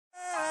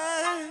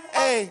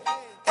Hey,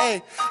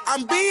 hey,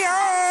 I'm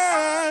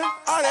beyond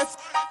all that.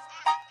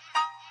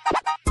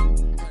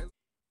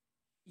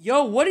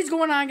 Yo, what is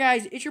going on,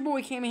 guys? It's your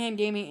boy Camingham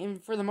Gaming,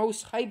 and for the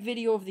most hype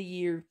video of the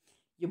year,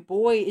 your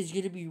boy is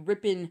going to be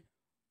ripping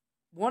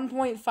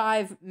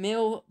 1.5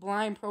 mil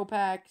blind pro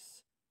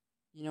packs.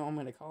 You know, I'm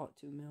going to call it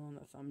 2 mil in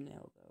the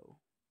thumbnail, though.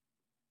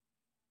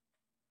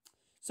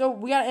 So,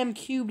 we got M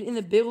Cubed in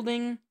the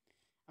building.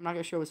 I'm not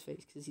going to show his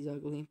face because he's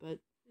ugly, but...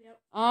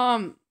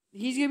 Yep.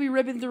 He's going to be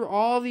ripping through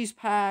all these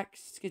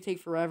packs. It's going to take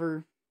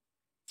forever.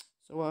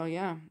 So,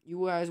 yeah.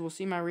 You guys will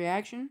see my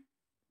reaction.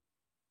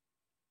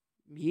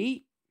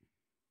 Yeet.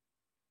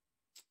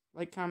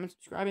 Like, comment,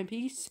 subscribe, and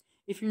peace.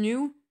 If you're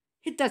new,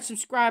 hit that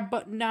subscribe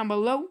button down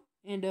below.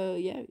 And,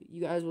 yeah, you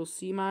guys will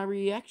see my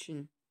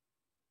reaction.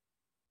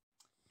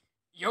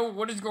 Yo,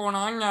 what is going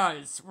on,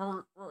 guys?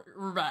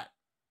 We're back.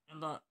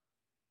 And,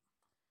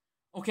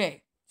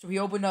 okay, so he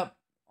opened up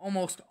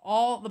almost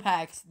all the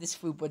packs this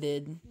Fupa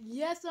did.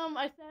 Yes,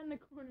 I sat in the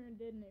corner and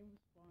did, and it was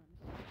fun.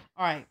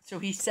 Alright, so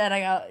he said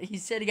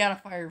he got a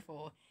fire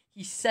pole.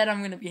 He said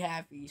I'm gonna be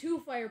happy.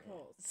 2 fire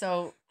poles.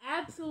 So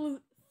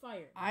absolute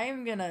fire. I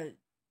am gonna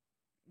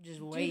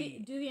just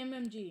wait. Do the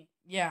MMG.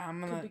 Yeah,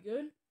 I'm gonna. Could be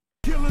good.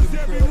 Killers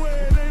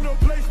everywhere, it ain't no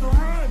place to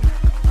run.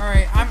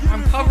 Alright,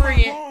 I'm covering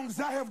it.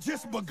 I have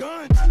just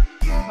begun.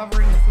 I'm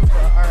covering the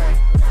Fupa. Alright,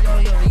 let's see all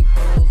the elite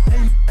poles.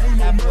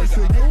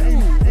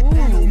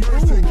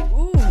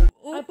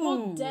 I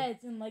pulled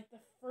deads in like the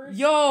first.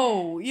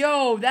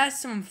 Yo, that's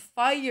some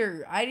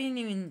fire. I didn't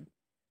even.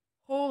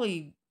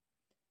 Holy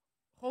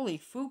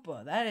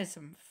Fupa, that is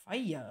some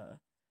fire.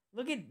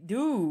 Look at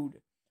dude.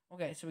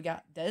 Okay, so we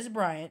got Des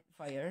Bryant,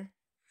 fire.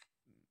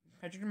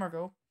 Patrick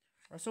DeMarco,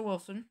 Russell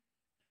Wilson,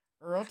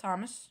 Earl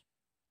Thomas.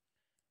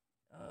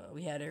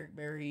 We had Eric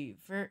Berry,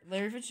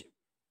 Larry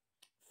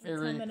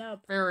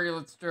Fitzgerald. Ferry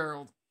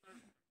Fitzgerald.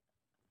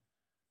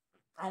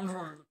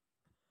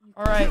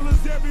 Alright.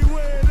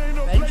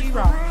 Benji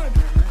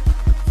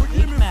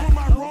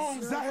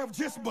Rollins. I have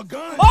just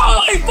begun.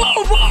 Holy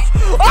Fupa!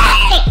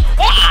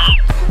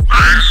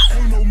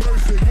 Ain't no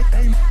mercy.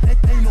 Ain't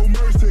no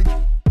mercy.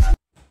 I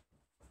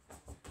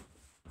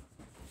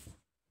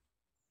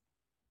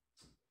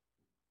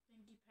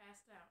think he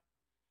passed out.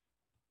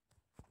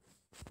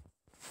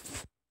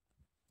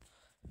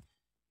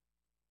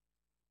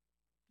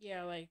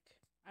 Yeah, like,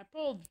 I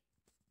pulled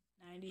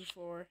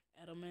 94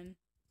 Edelman.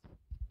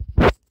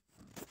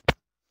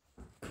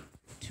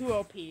 2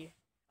 OP.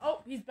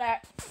 Oh, he's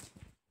back.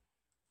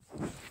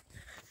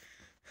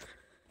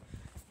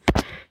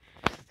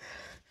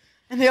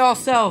 And they all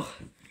sell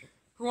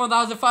for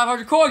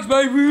 1,500 coins,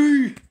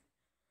 baby!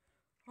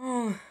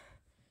 Oh.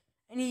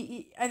 And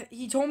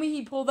he told me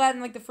he pulled that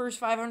in, like, the first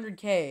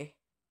 500K.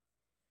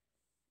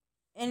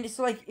 And it's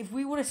like, if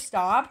we would have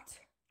stopped,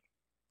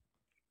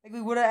 like,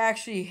 we would have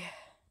actually...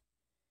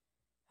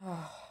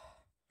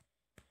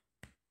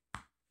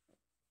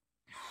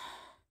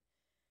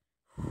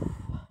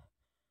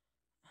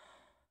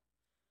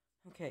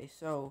 Okay,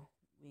 so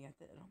we got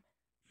that.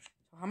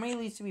 So how many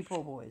leads do we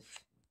pull, boys?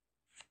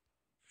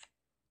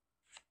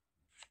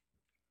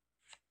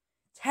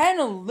 10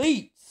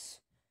 elites.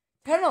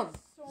 10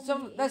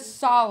 so that's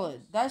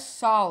solid. That's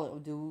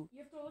solid, dude. You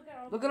have to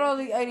look at all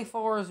the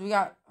 84s. We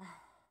got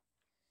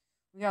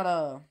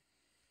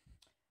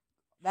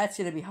that's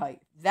gonna be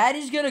hype. That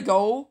is gonna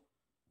go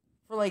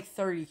for like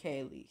 30K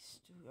at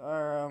least.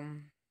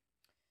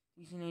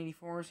 Decent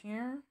 84s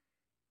here.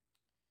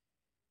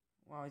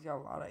 Wow, he's got a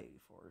lot of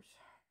 84s.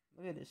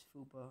 Look at this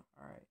Fupa.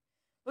 Alright.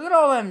 Look at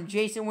all them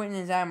Jason Witten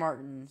and Zach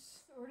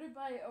Martins. Sorted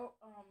by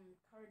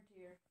card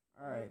tier.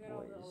 Alright,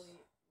 boys.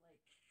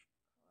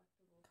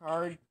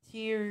 Card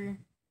tier.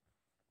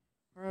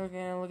 We're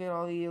gonna look at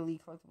all the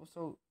elite collectibles.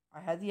 So I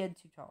had the Ed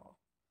Too Tall,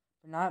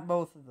 but not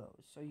both of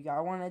those. So you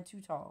got one Ed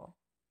Too Tall.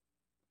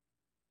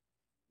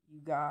 You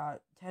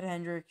got Ted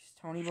Hendricks,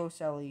 Tony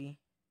Boselli.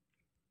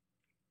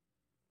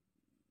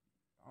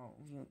 Oh,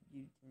 you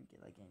didn't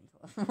get like any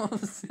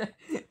collectibles.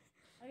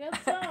 I got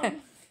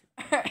some.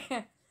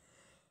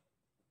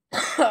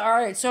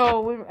 Alright,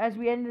 so as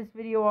we end this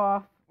video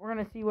off, we're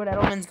going to see what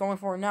Edelman's going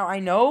for. Now, I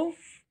know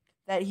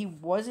that he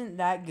wasn't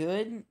that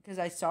good because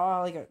I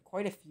saw like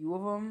quite a few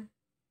of them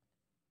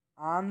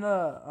on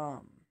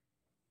the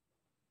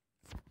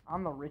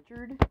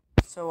Richard.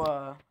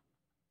 So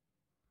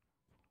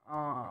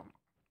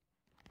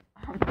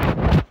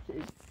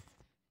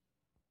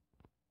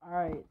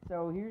alright,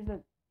 so here's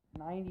the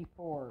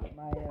 94.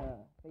 My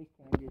face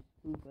cam just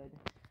stupid.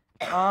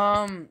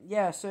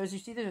 Yeah, so as you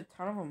see, there's a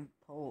ton of them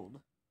pulled.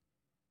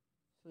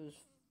 So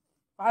there's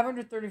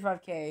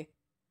 535K.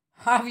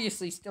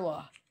 Obviously, still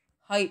a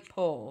hype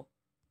pull.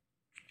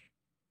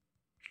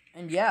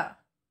 And yeah.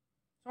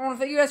 So I want to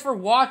thank you guys for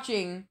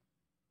watching.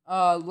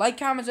 Like,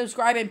 comment,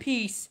 subscribe, and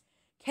peace.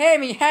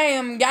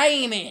 Camingham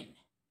Gaming.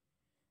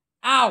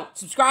 Out.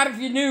 Subscribe if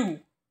you're new.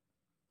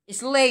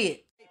 It's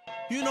late.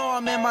 You know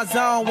I'm in my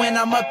zone when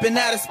I'm up in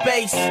outer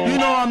space. You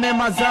know I'm in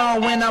my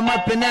zone when I'm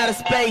up in outer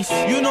space.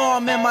 You know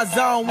I'm in my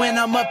zone when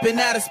I'm up in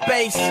outer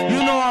space. You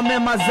know I'm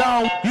in my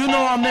zone. You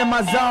know I'm in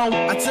my zone.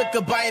 I took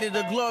a bite of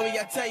the glory.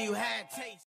 I tell you how it tastes.